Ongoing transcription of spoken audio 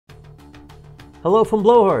Hello from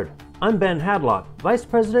Blowhard. I'm Ben Hadlock, Vice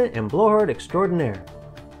President and Blowhard Extraordinaire.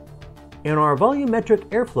 In our volumetric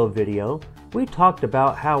airflow video, we talked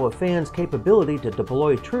about how a fan's capability to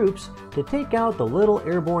deploy troops to take out the little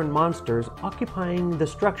airborne monsters occupying the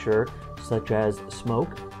structure, such as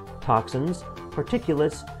smoke, toxins,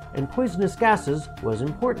 particulates, and poisonous gases, was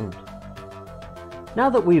important. Now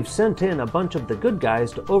that we've sent in a bunch of the good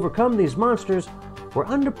guys to overcome these monsters, we're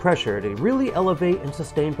under pressure to really elevate and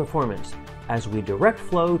sustain performance as we direct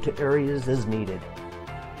flow to areas as needed.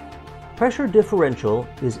 Pressure differential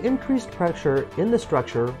is increased pressure in the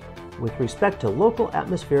structure with respect to local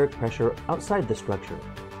atmospheric pressure outside the structure.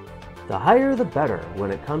 The higher the better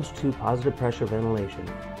when it comes to positive pressure ventilation.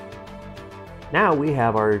 Now we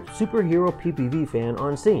have our superhero PPV fan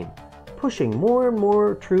on scene, pushing more and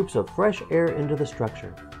more troops of fresh air into the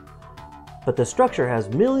structure. But the structure has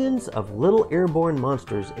millions of little airborne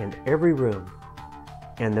monsters in every room,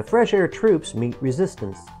 and the fresh air troops meet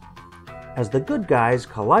resistance. As the good guys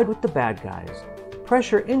collide with the bad guys,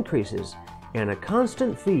 pressure increases and a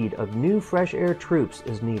constant feed of new fresh air troops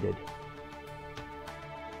is needed.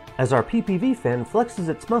 As our PPV fan flexes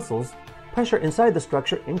its muscles, pressure inside the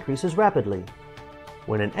structure increases rapidly.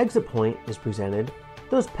 When an exit point is presented,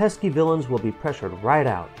 those pesky villains will be pressured right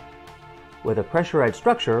out. With a pressurized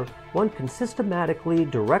structure, one can systematically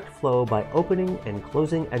direct flow by opening and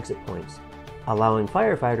closing exit points, allowing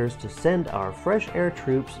firefighters to send our fresh air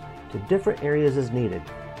troops to different areas as needed,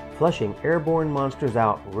 flushing airborne monsters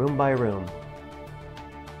out room by room.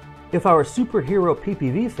 If our superhero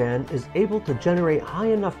PPV fan is able to generate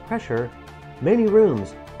high enough pressure, many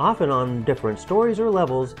rooms, often on different stories or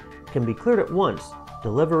levels, can be cleared at once,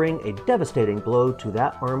 delivering a devastating blow to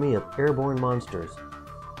that army of airborne monsters.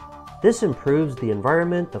 This improves the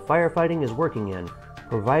environment the firefighting is working in,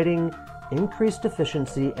 providing increased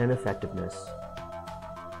efficiency and effectiveness.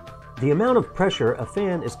 The amount of pressure a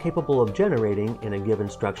fan is capable of generating in a given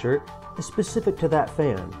structure is specific to that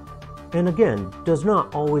fan, and again, does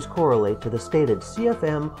not always correlate to the stated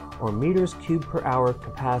CFM or meters cubed per hour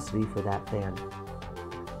capacity for that fan.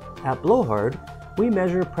 At Blowhard, we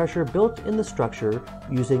measure pressure built in the structure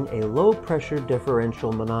using a low pressure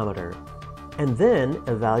differential manometer, and then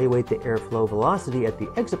evaluate the airflow velocity at the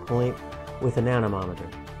exit point with an anemometer.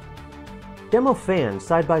 Demo fans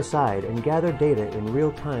side by side and gather data in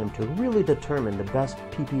real time to really determine the best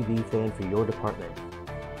PPV fan for your department.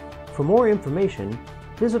 For more information,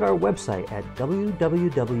 visit our website at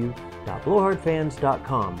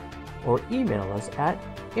www.blowhardfans.com or email us at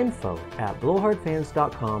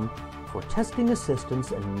info@blowhardfans.com for testing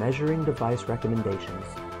assistance and measuring device recommendations.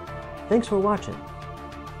 Thanks for watching.